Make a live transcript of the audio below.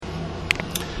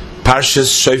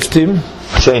Parshas Shoftim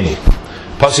Sheni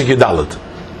Pasuk Yudalad.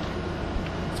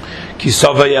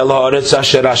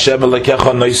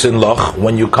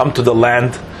 When you come to the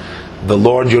land the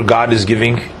Lord your God is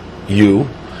giving you,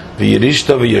 and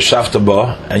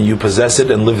you possess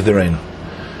it and live therein.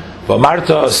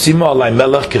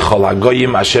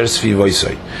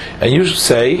 And you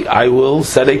say, I will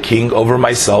set a king over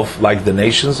myself like the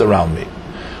nations around me.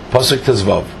 Pasuk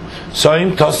Tezvav.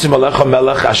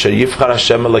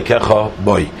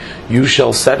 You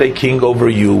shall set a king over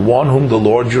you, one whom the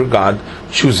Lord your God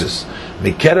chooses.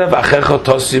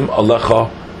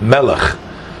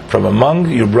 From among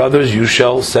your brothers you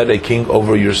shall set a king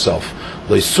over yourself.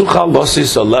 You shall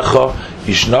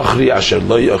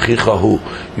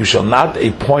not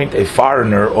appoint a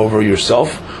foreigner over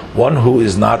yourself, one who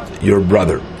is not your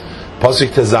brother.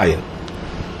 Pasuk Tezayin.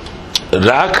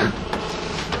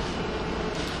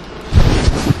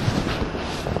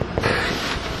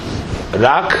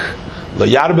 Rak lo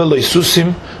yarbe lo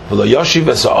isusim v'lo yoshiv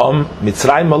esa'om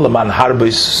mitzrayim leman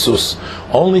harbis sus.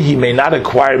 Only he may not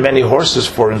acquire many horses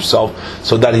for himself,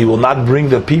 so that he will not bring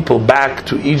the people back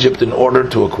to Egypt in order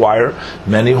to acquire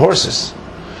many horses.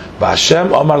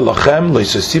 V'Hashem omar lochem lo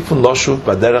yisosifun loshuv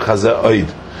b'derech hazeh oid.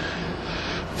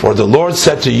 For the Lord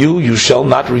said to you, you shall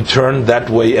not return that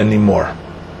way anymore.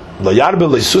 Lo yarbe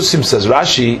lo isusim, says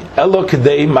Rashi, elo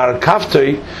kedei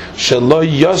markaftoi shelo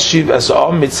yoshiv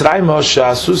esa'om mitzrayim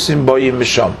she'asusim boyim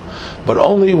misham. But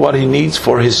only what he needs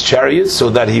for his chariots, so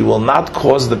that he will not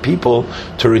cause the people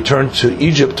to return to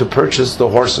Egypt to purchase the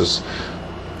horses,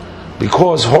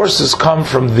 because horses come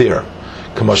from there.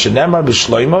 K'mo shenemar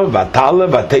b'shloimo v'atale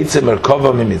v'teitze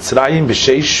merkova mimitzrayim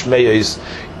b'sheish meyos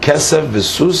kesef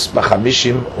v'sus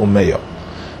b'chamishim umeyo.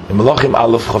 Melachim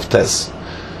Aleph Chavtes.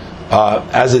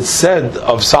 As it said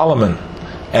of Solomon,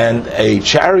 and a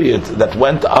chariot that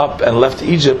went up and left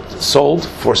Egypt sold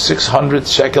for 600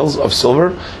 shekels of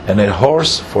silver, and a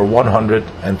horse for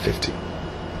 150.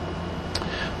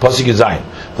 Pasuk Zayin.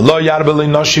 V'lo yarbe lo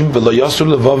noshim v'lo yosur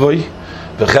levavoi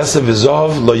v'chesed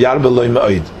v'zohav lo yarbe lo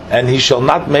me'od. And he shall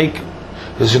not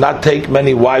take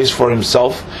many wives for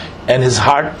himself, and his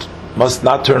heart must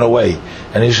not turn away,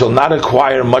 and he shall not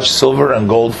acquire much silver and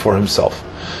gold for himself.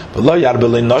 V'lo yarbe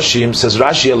lo noshim, says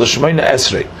Rashi, elo shmoina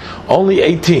esrei, only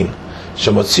 18.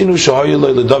 Shemotzinu shehoyu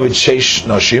lo leDavid sheish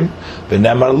noshim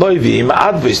v'nemar lo v'im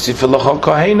ad v'istif elocha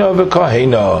kohena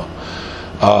v'kohena.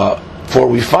 For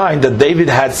we find that David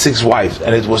had 6 wives,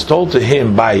 and it was told to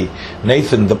him by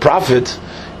Nathan the prophet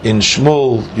in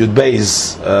Shmuel Yud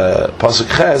Bey's Pasuk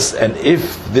Ches, and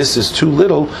if this is too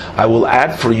little, I will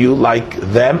add for you like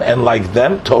them and like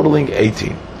them, totaling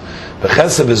 18.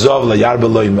 V'chesed v'zohav lo yarbe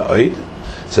lo me'od,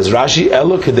 says Rashi,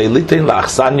 elo kedei litein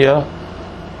la'achsanya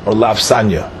or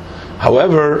la'afsanya.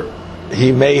 However,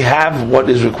 he may have what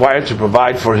is required to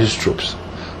provide for his troops.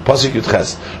 Pasuk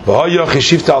Yudches. V'hoyo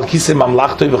cheshivta al kisei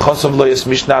mamlachtoi v'chosav lo yes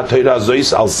mishna Torah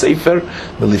zois al sefer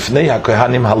melifnei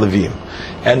hakohanim halevim.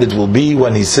 And it will be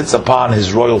when he sits upon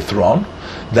his royal throne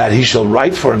that he shall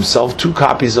write for himself 2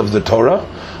 copies of the Torah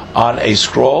on a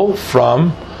scroll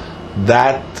from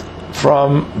that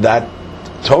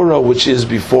Torah which is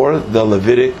before the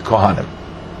Levitic Kohanim.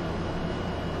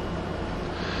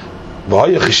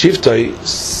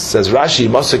 Says Rashi,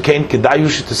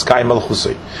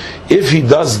 if he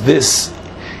does this,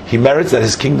 he merits that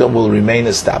his kingdom will remain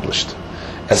established.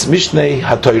 As Mishnei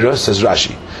HaTorah, says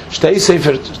Rashi, Shtei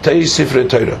Sifrei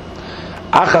Torah,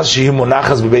 Achas shehi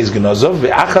munachas b'beis genozov,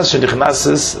 ve'achas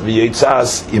shenichnases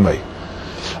v'yotzas imay.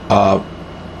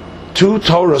 2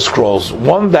 Torah scrolls,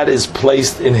 one that is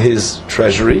placed in his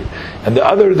treasury, and the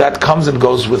other that comes and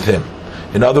goes with him.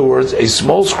 In other words, a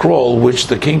small scroll which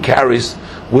the king carries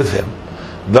with him.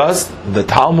 Thus, the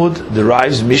Talmud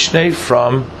derives Mishneh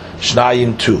from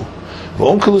Shnayim 2.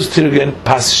 V'onkelus tirgen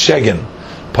pas shegen,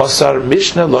 pasar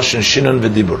Mishneh loshen shinun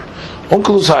v'dibur.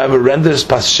 Onkelus, however, renders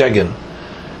pas shegen,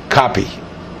 copy.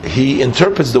 He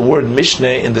interprets the word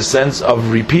Mishneh in the sense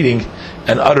of repeating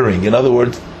and uttering. In other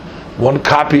words, one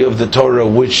copy of the Torah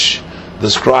which the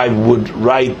scribe would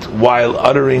write while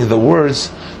uttering the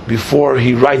words before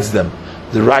he writes them,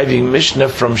 deriving Mishnah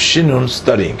from Shinun,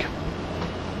 studying.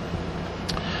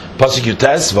 Pasuk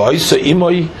Yutes, v'hoyso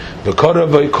imoy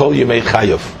v'koravoi kol yemei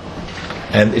chayav.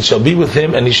 And it shall be with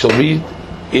him, and he shall read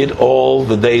it all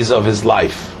the days of his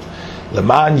life.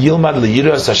 Leman yilmad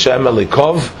leyiras Hashem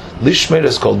elikov lishmer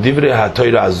es kol divrei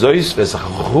ha'Torah azois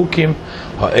v'esachukim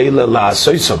ha'ele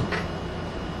la'asoisom.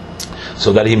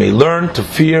 So that he may learn to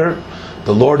fear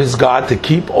the Lord his God, to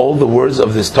keep all the words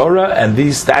of this Torah and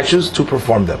these statutes to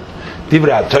perform them.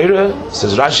 Divrei HaTorah,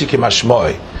 says Rashi,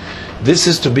 kemashmoi. This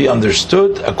is to be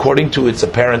understood according to its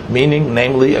apparent meaning,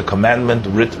 namely a commandment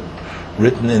written.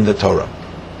 written in the Torah.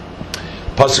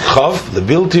 Pasuk Chav,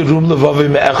 levilti rum levavi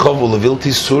me'echav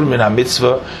ulevilti sur min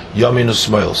hamitzvah yamin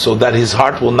usmoil, so that his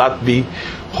heart will not be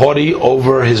haughty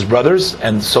over his brothers,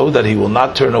 and so that he will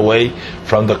not turn away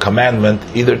from the commandment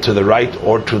either to the right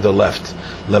or to the left.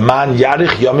 Leman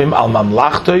yarich yamim al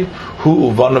mamlachtoi hu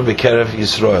uvanu bekerev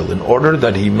Yisrael, in order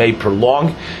that he may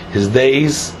prolong his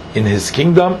days in his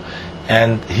kingdom,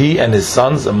 and he and his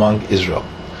sons among Israel.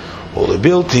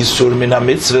 Ulebilti sur min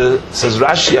hamitzvah, says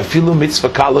Rashi, afilu mitzvah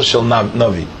kala shel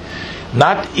navi,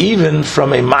 not even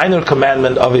from a minor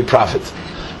commandment of a prophet.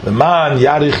 Leman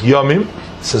yarich yamim,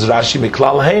 says Rashi,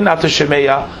 miklal hein ata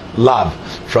shemeya lav.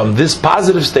 From this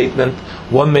positive statement,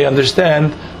 one may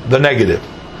understand the negative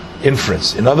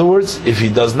inference. In other words, if he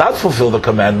does not fulfill the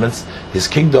commandments, his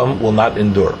kingdom will not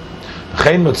endure.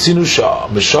 Shivas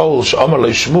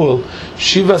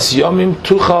yomim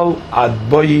tuchal ad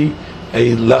boyi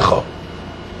eilecha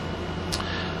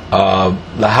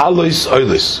lahalois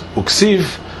oilis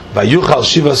uksiv vayuchal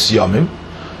shivas yomim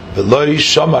v'loi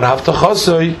shamar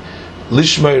haftachosoi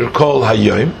lishmeir kol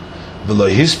hayoim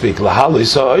v'loi hispik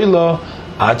lahalois oila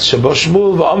ad shebo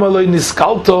Shmuel v'amaloi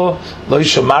niskalto loi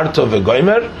shamarto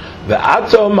v'goimer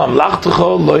ve'ato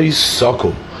mamlachtecho loi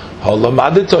sokum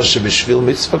holamadito shebishvil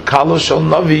mitzvah kalo shel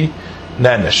navi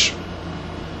nenesh.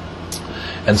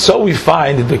 And so we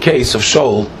find in the case of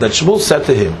Shaul that Shmuel said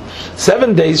to him,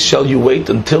 7 days shall you wait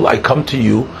until I come to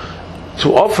you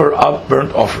to offer up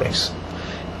burnt offerings.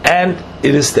 And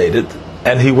it is stated,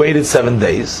 and he waited 7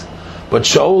 days, but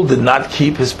Shaul did not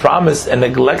keep his promise and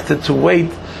neglected to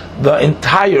wait the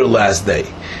entire last day.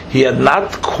 He had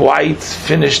not quite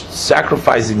finished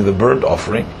sacrificing the burnt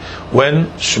offering when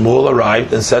Shmuel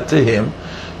arrived and said to him,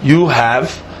 you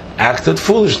have acted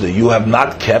foolishly. You have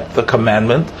not kept the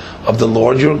commandment of the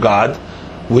Lord your God,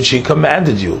 which he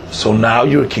commanded you. So now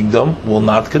your kingdom will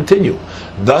not continue.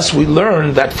 Thus we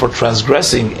learn that for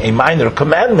transgressing a minor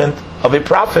commandment of a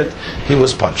prophet, he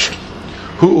was punished.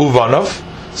 Hu uvanov,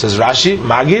 says Rashi,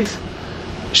 Magid,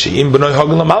 she'im b'noi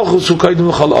hagel malchus hu kaidim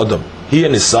l'chol adam. He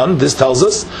and his son, this tells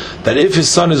us that if his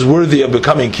son is worthy of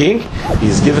becoming king, he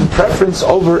is given preference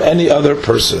over any other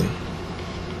person.